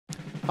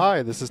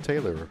Hi, this is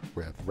Taylor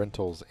with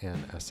Rentals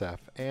NSF,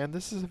 and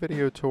this is a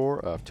video tour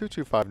of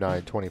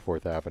 2259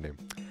 24th Avenue.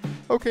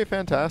 Okay,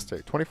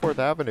 fantastic. 24th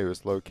Avenue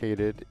is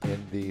located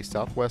in the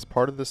southwest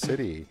part of the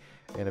city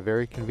in a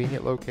very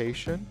convenient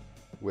location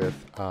with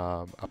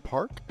a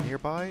park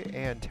nearby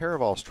and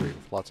Taraval Street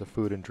with lots of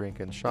food and drink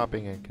and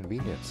shopping and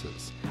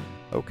conveniences.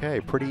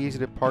 Okay, pretty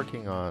easy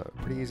parking on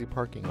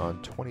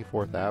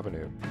 24th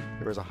Avenue.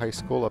 There is a high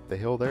school up the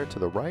hill there to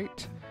the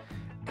right.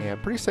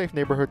 And pretty safe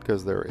neighborhood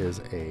because there is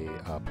a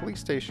police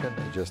station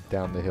just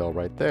down the hill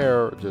right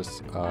there,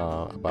 just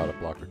about a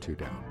block or two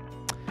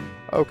down.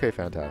 Okay,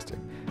 fantastic.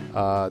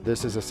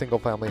 This is a single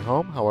family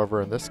home.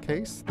 However, in this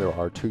case, there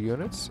are two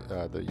units.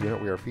 The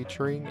unit we are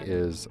featuring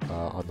is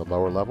on the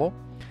lower level.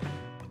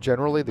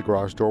 Generally, the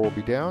garage door will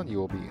be down. You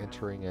will be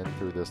entering in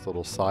through this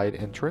little side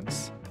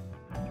entrance.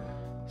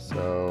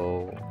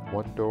 So,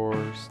 one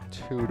doors,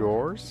 two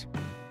doors.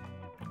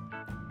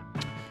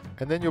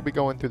 And then you'll be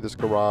going through this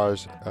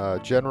garage.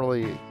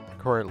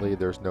 Currently,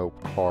 there's no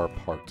car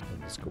parked in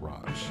this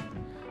garage.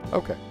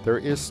 Okay, there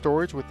is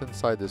storage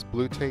inside this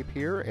blue tape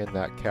here in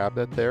that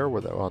cabinet there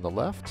on the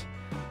left.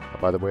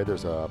 By the way,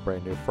 there's a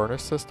brand new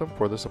furnace system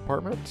for this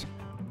apartment.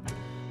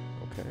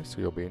 Okay, so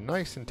you'll be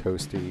nice and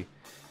toasty.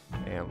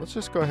 And let's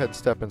just go ahead and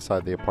step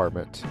inside the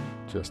apartment.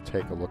 Just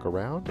take a look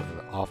around.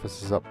 The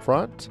office is up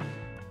front.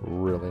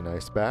 Really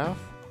nice bath.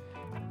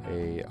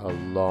 A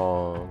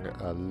long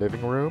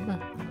living room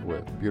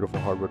with beautiful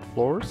hardwood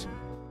floors.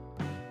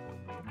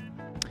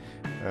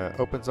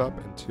 Opens up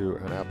into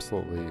an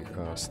absolutely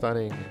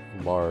stunning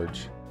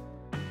large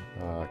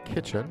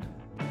kitchen.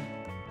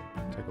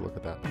 Take a look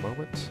at that in a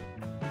moment.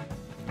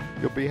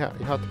 You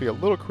have to be a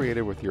little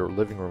creative with your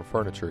living room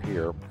furniture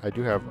here. I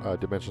do have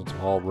dimensions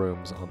of all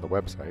rooms on the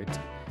website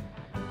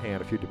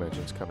and a few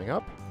dimensions coming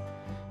up.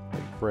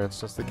 Like for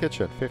instance, the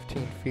kitchen,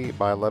 15 feet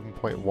by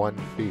 11.1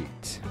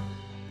 feet.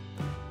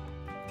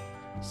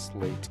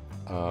 Slate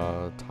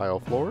tile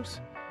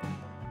floors,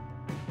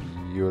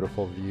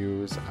 beautiful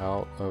views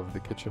out of the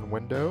kitchen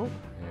window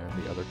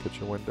and the other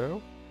kitchen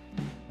window.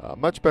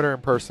 Much better in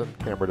person.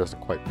 Camera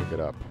doesn't quite pick it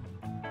up,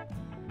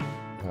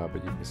 but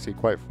you can see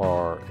quite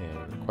far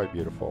and quite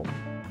beautiful.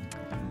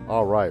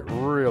 All right,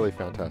 really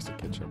fantastic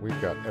kitchen.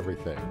 We've got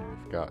everything.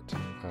 We've got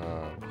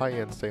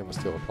high-end stainless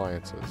steel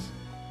appliances,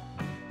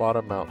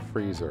 bottom mount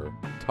freezer,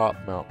 top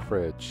mount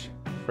fridge,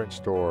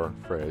 French door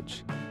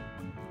fridge.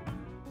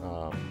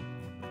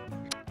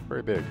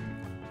 Very big.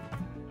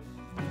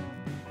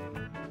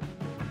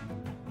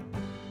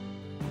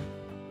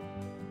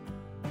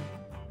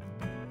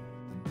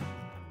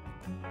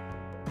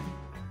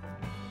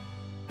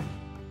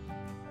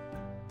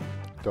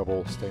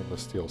 Double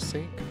stainless steel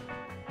sink,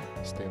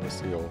 stainless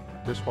steel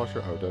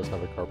dishwasher. Oh, it does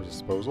have a garbage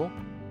disposal.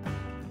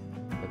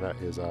 And that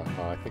is,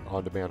 I think,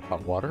 on-demand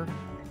hot water.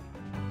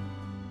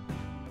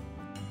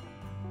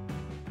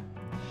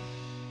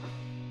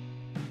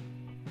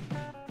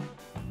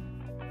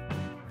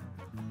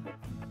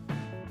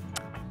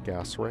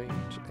 Gas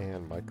range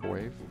and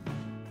microwave.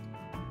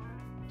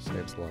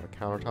 Saves a lot of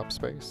countertop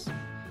space.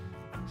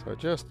 So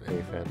just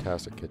a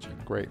fantastic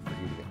kitchen. Great for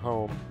eating at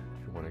home.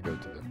 If you want to go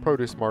to the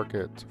produce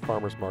market,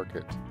 farmer's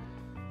market,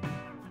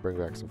 bring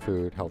back some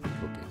food, healthy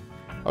cooking.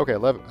 Okay,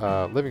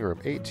 living room,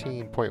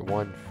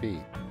 18.1 feet.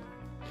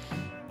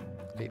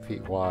 8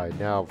 feet wide.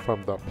 Now,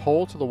 from the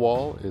pole to the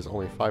wall is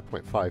only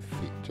 5.5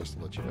 feet, just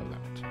to let you know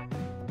that.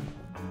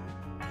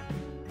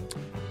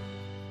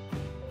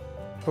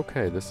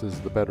 Okay, this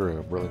is the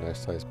bedroom. Really nice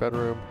sized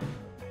bedroom.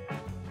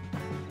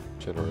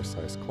 Generous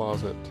sized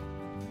closet.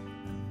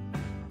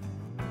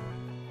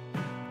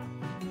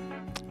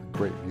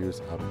 Great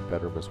views out of the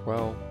bedroom as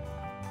well.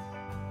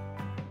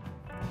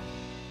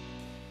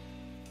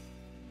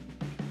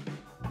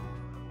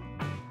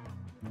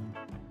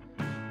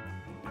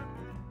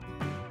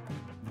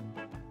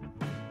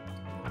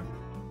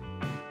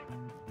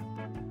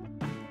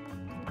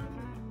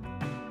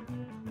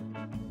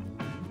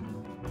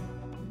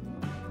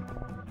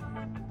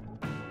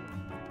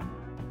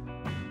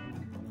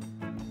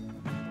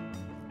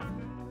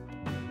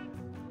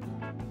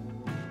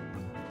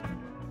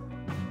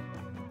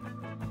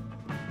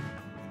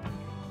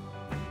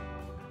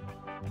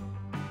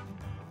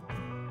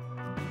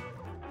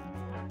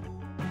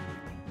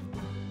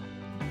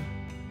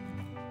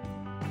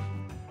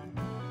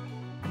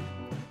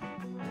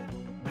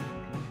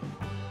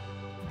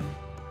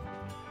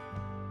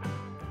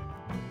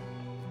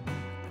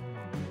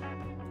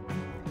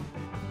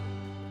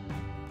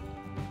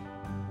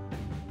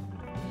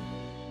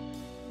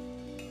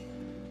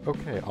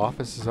 Okay,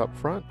 office is up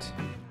front.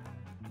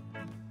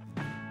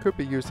 Could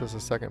be used as a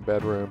second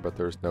bedroom, but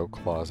there's no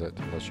closet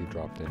unless you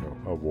dropped in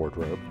a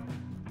wardrobe.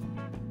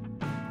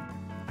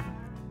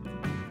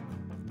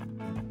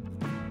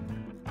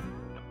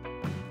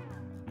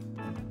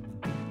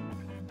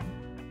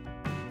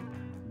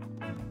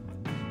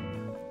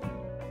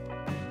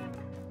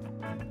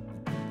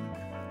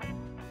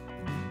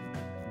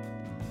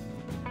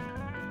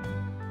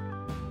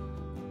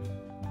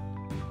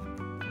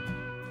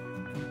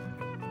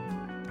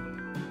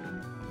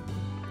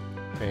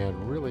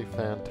 and really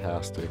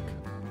fantastic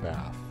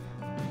bath.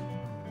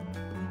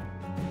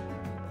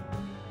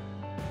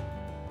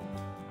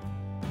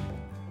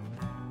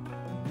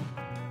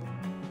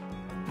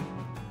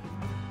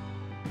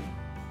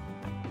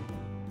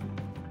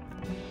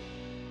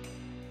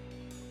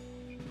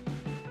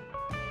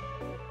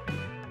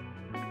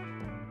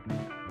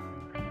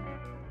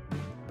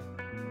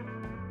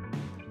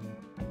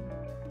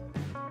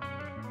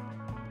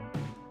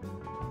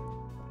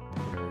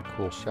 Very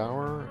cool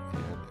shower,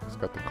 and it's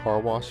got the car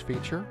wash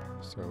feature,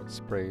 so it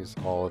sprays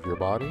all of your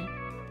body.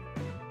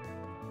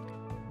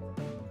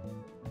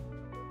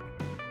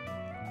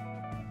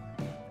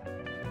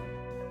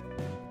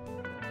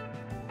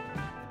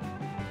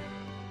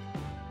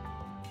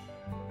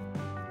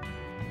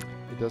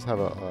 It does have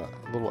a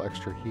little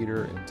extra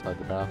heater inside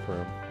the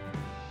bathroom,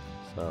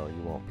 so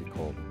you won't be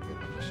cold when you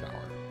get in the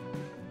shower.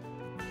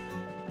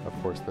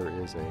 Of course, there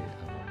is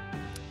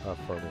a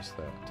furnace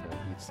that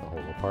heats the whole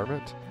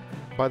apartment.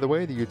 By the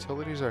way, the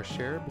utilities are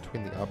shared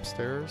between the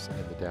upstairs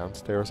and the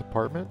downstairs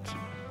apartment.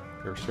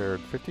 They're shared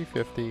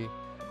 50-50,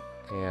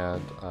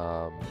 and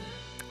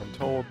I'm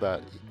told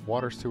that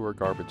water, sewer,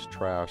 garbage,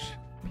 trash,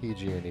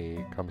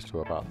 PG&E comes to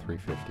about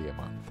 $350 a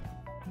month.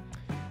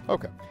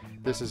 Okay,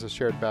 this is a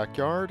shared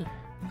backyard.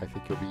 I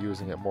think you'll be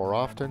using it more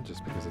often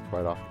just because it's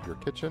right off of your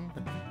kitchen.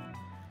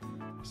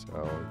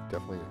 So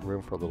definitely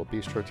room for a little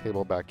bistro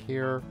table back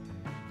here.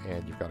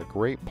 And you've got a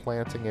great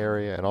planting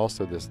area, and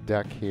also this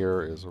deck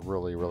here is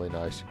really, really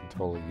nice. You can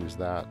totally use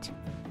that.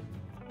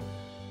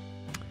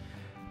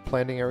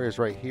 Planting area is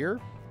right here.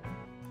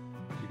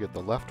 You get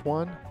the left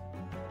one.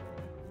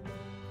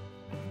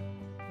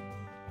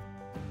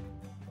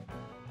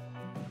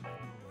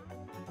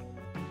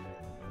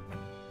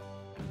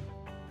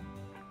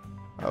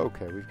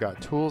 Okay, we've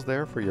got tools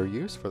there for your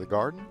use for the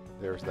garden.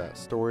 There's that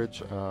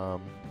storage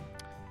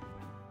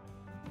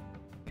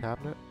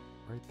cabinet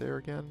right there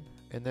again.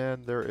 And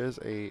then there is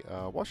a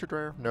washer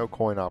dryer, no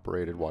coin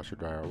operated washer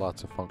dryer,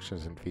 lots of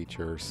functions and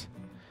features.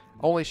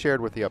 Only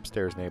shared with the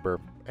upstairs neighbor.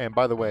 And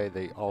by the way,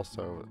 they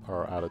also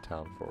are out of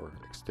town for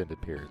extended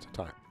periods of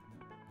time.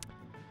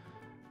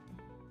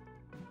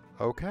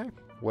 Okay,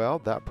 well,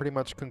 that pretty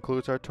much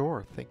concludes our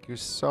tour. Thank you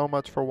so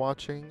much for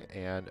watching,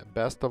 and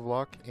best of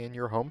luck in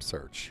your home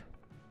search.